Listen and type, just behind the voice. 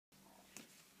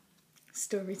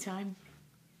Story time.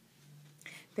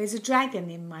 There's a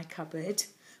Dragon in My Cupboard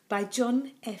by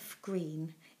John F.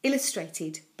 Green,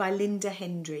 illustrated by Linda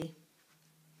Hendry.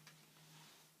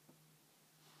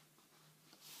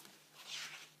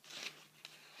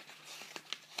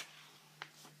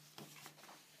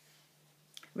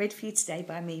 Read for you today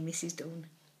by me, Mrs Dorne.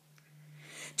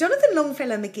 Jonathan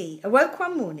Longfellow McGee awoke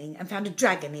one morning and found a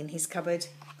dragon in his cupboard.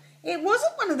 It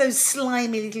wasn't one of those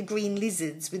slimy little green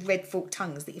lizards with red forked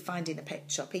tongues that you find in a pet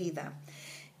shop either.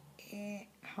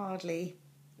 Hardly.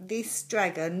 This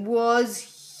dragon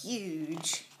was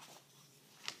huge.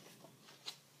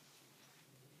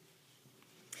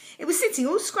 It was sitting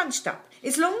all scrunched up,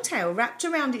 its long tail wrapped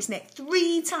around its neck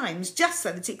 3 times just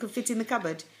so that it could fit in the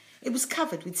cupboard. It was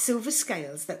covered with silver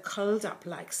scales that curled up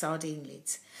like sardine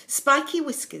lids. Spiky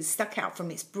whiskers stuck out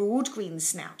from its broad green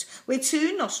snout, where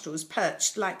 2 nostrils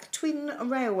perched like twin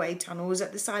railway tunnels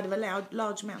at the side of a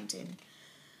large mountain.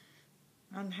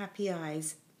 Unhappy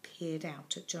eyes peered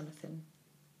out at Jonathan.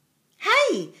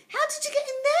 "Hey, how did you get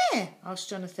in there?" asked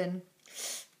Jonathan.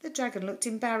 The dragon looked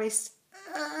embarrassed.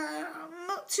 I'm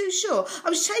not too sure. I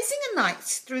was chasing a knight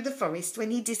through the forest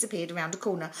when he disappeared around a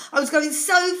corner. I was going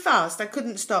so fast I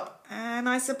couldn't stop, and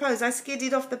I suppose I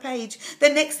skidded off the page. The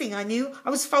next thing I knew, I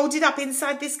was folded up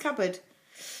inside this cupboard.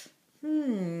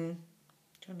 Jonathan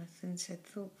said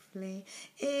thoughtfully.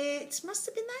 It must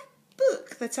have been that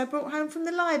book that I brought home from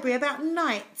the library about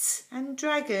knights and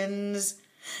dragons.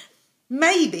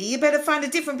 Maybe you better find a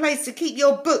different place to keep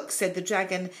your book, said the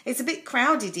dragon. It's a bit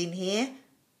crowded in here.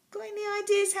 Got any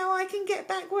ideas how I can get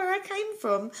back where I came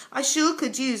from? I sure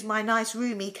could use my nice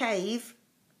roomy cave.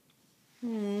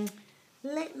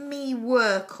 Let me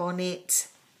work on it,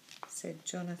 said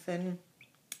Jonathan.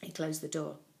 He closed the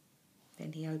door.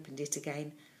 Then he opened it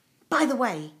again. By the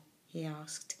way, he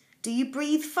asked, do you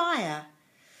breathe fire?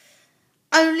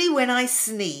 Only when I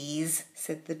sneeze,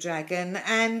 said the dragon,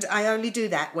 and I only do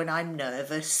that when I'm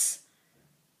nervous.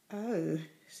 Oh,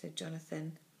 said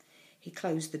Jonathan. He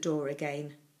closed the door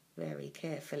again, very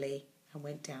carefully, and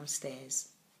went downstairs.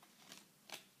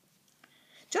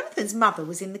 Jonathan's mother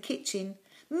was in the kitchen.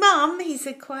 Mum, he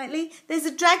said quietly, there's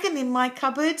a dragon in my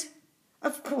cupboard.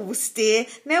 Of course, dear.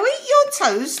 Now eat your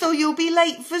toast or you'll be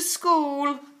late for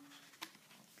school.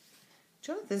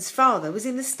 Jonathan's father was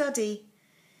in the study.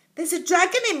 There's a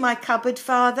dragon in my cupboard,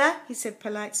 Father, he said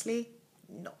politely.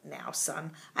 Not now,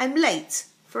 son. I'm late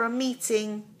for a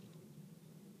meeting.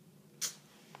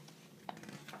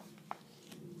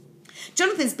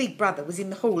 Jonathan's big brother was in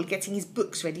the hall getting his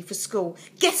books ready for school.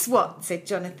 Guess what, said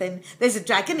Jonathan. There's a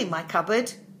dragon in my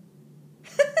cupboard.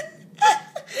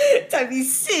 Don't be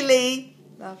silly,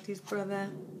 laughed his brother.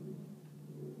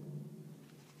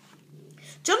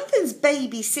 Jonathan's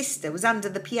baby sister was under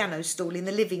the piano stool in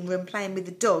the living room playing with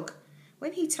the dog.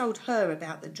 When he told her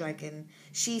about the dragon,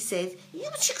 she said,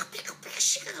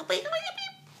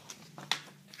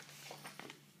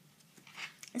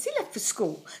 As he left for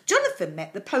school, Jonathan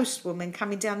met the postwoman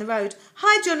coming down the road.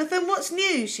 Hi, Jonathan, what's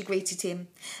new? She greeted him.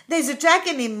 There's a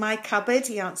dragon in my cupboard,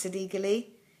 he answered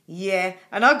eagerly. Yeah,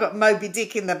 and I've got Moby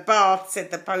Dick in the bath, said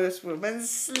the postwoman,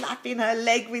 slapping her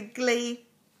leg with glee.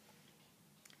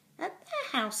 At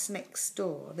the house next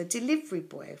door, the delivery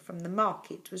boy from the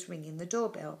market was ringing the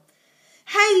doorbell.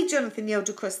 Hey, Jonathan yelled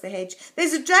across the hedge,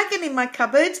 there's a dragon in my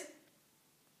cupboard.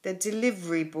 The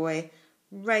delivery boy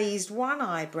raised one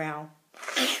eyebrow,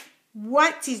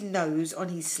 wiped his nose on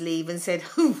his sleeve and said,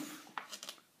 Hoof.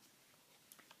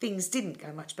 Things didn't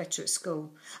go much better at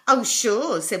school. Oh,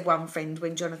 sure, said one friend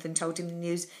when Jonathan told him the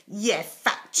news. Yeah,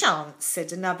 fat chance,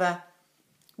 said another.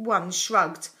 One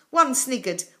shrugged, one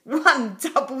sniggered, one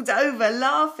doubled over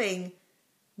laughing.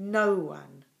 No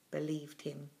one believed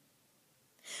him.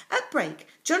 At break,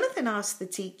 Jonathan asked the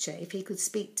teacher if he could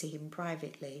speak to him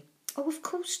privately. Oh, of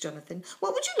course, Jonathan.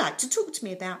 What would you like to talk to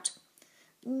me about?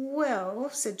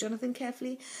 Well, said Jonathan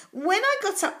carefully, when I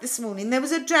got up this morning, there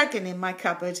was a dragon in my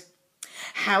cupboard.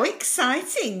 How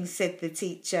exciting, said the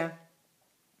teacher.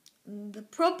 The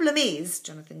problem is,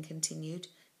 Jonathan continued,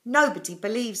 nobody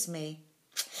believes me.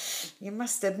 You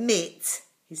must admit,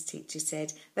 his teacher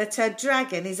said, that a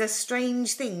dragon is a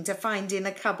strange thing to find in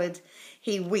a cupboard.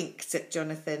 He winked at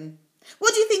Jonathan.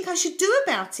 What do you think I should do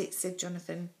about it? Said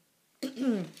Jonathan.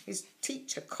 His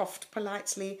teacher coughed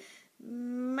politely.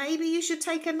 Maybe you should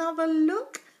take another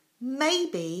look.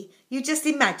 Maybe you just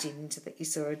imagined that you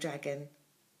saw a dragon.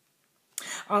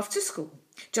 After school,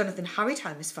 Jonathan hurried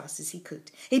home as fast as he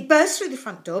could. He burst through the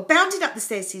front door, bounded up the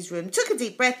stairs to his room, took a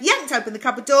deep breath, yanked open the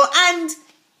cupboard door, and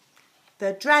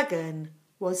the dragon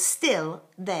was still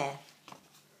there.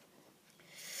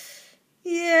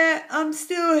 "Yeah, I'm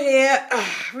still here,"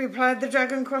 replied the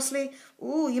dragon crossly.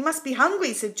 "Oh, you must be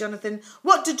hungry," said Jonathan.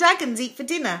 "What do dragons eat for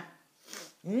dinner?"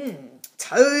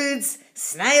 "Toads,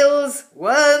 snails,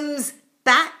 worms,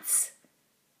 bats."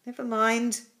 "Never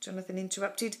mind," Jonathan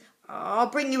interrupted. "I'll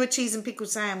bring you a cheese and pickle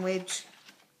sandwich."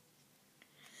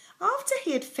 After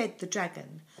he had fed the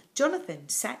dragon, Jonathan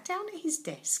sat down at his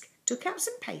desk, took out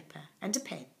some paper and a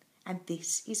pen, and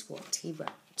this is what he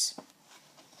wrote.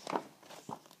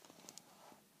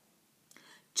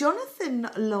 Jonathan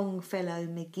Longfellow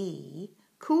McGee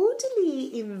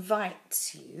cordially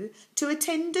invites you to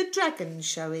attend a dragon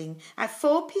showing at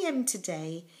 4 p.m.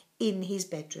 today in his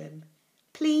bedroom.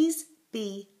 Please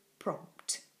be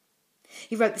prompt.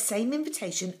 He wrote the same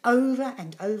invitation over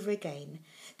and over again.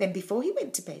 Then before he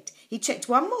went to bed, he checked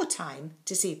one more time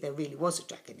to see if there really was a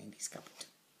dragon in his cupboard.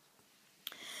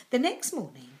 The next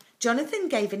morning, Jonathan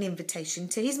gave an invitation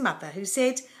to his mother, who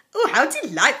said, "Oh, how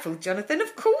delightful, Jonathan.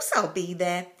 Of course I'll be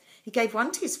there." He gave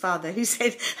one to his father, who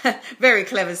said, "Very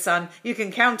clever, son. You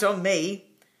can count on me."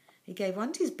 He gave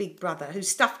one to his big brother, who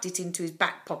stuffed it into his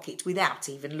back pocket without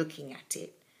even looking at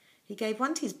it. He gave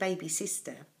one to his baby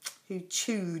sister, who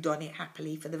chewed on it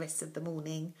happily for the rest of the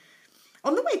morning.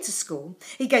 On the way to school,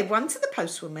 he gave one to the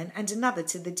postwoman and another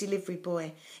to the delivery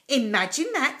boy.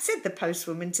 "Imagine that," said the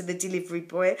postwoman to the delivery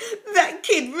boy. "That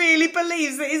kid really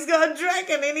believes that he's got a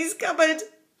dragon in his cupboard."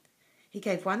 He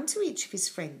gave one to each of his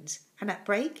friends, and at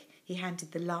break he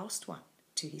handed the last one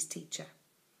to his teacher.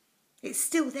 "It's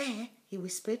still there," he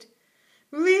whispered.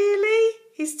 "Really?"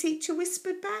 his teacher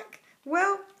whispered back.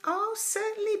 "Well, I'll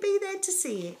certainly be there to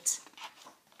see it."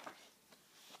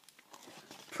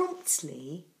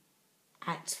 Promptly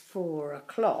at 4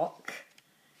 o'clock,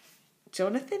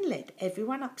 Jonathan led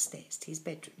everyone upstairs to his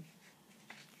bedroom.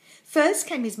 First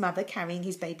came his mother carrying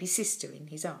his baby sister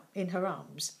in her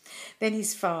arms. Then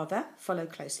his father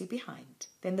followed closely behind.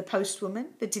 Then the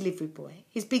postwoman, the delivery boy,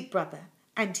 his big brother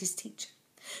and his teacher.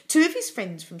 2 of his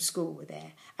friends from school were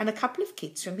there, and a couple of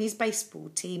kids from his baseball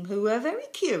team who were very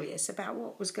curious about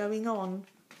what was going on.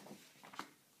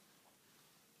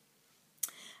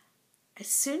 As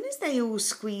soon as they all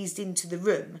squeezed into the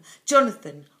room,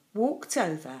 Jonathan walked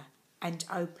over and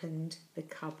opened the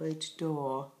cupboard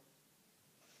door.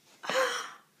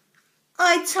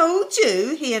 "I told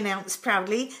you," he announced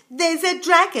proudly, "there's a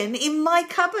dragon in my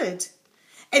cupboard."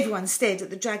 Everyone stared at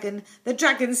the dragon. The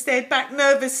dragon stared back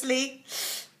nervously.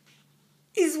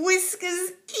 His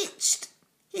whiskers itched,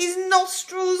 his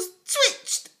nostrils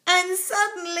twitched, and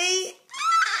suddenly,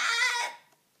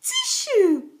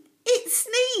 tissue! It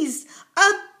sneezed.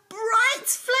 A bright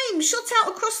flame shot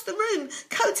out across the room.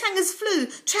 Coat hangers flew.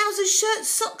 Trousers, shirts,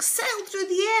 socks sailed through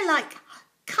the air like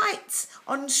kites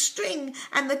on string,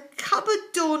 and the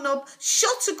cupboard doorknob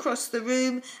shot across the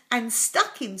room and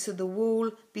stuck into the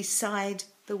wall beside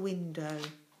the window.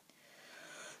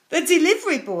 The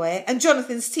delivery boy and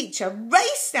Jonathan's teacher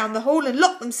raced down the hall and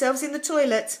locked themselves in the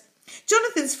toilet.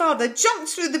 Jonathan's father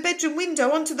jumped through the bedroom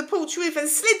window onto the porch roof and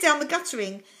slid down the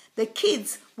guttering. The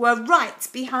kids were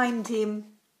right behind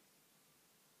him.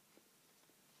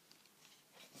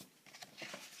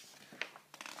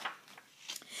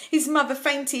 His mother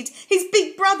fainted. His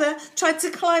big brother tried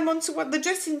to climb onto one of the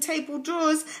dressing table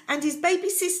drawers, and his baby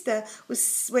sister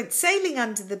went sailing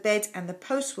under the bed, and the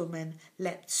postwoman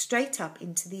leapt straight up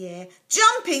into the air.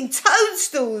 "Jumping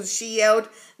toadstools," she yelled.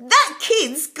 "That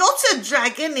kid's got a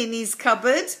dragon in his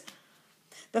cupboard."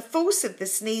 The force of the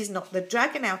sneeze knocked the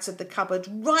dragon out of the cupboard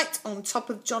right on top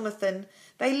of Jonathan.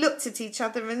 They looked at each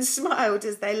other and smiled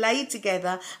as they lay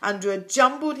together under a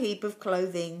jumbled heap of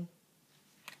clothing.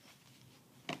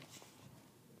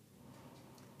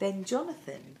 Then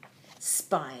Jonathan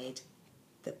spied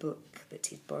the book that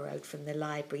he'd borrowed from the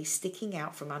library sticking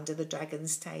out from under the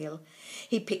dragon's tail.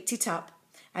 He picked it up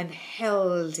and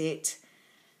held it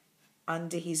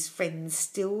under his friend's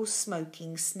still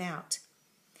smoking snout.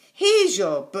 "Here's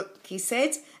your book," he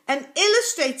said, "an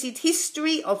illustrated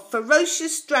history of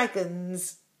ferocious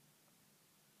dragons."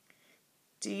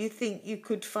 "Do you think you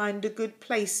could find a good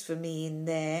place for me in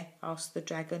there?" asked the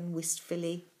dragon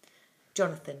wistfully.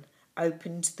 Jonathan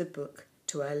opened the book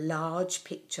to a large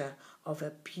picture of a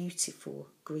beautiful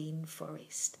green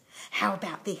forest. "How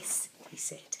about this?" he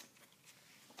said.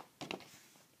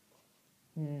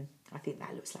 I think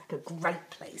that looks like a great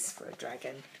place for a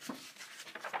dragon."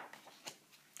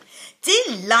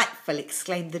 "Delightful!"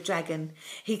 exclaimed the dragon.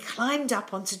 He climbed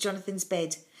up onto Jonathan's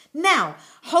bed. "Now,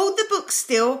 hold the book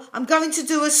still. I'm going to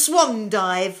do a swan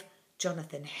dive."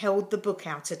 Jonathan held the book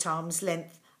out at arm's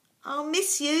length. "I'll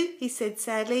miss you," he said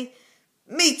sadly.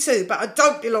 "Me too, but I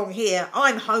don't belong here.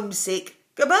 I'm homesick.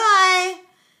 Goodbye."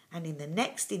 and in the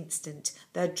next instant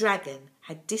the dragon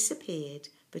had disappeared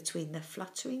between the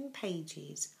fluttering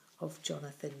pages of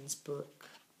Jonathan's book.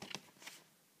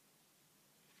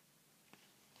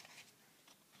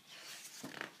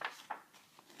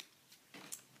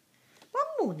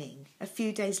 One morning, a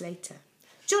few days later,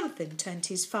 Jonathan turned to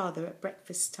his father at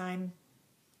breakfast time.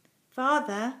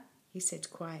 "Father," he said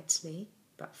quietly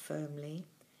but firmly,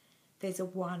 "there's a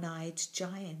one-eyed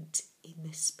giant in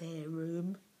the spare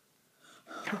room."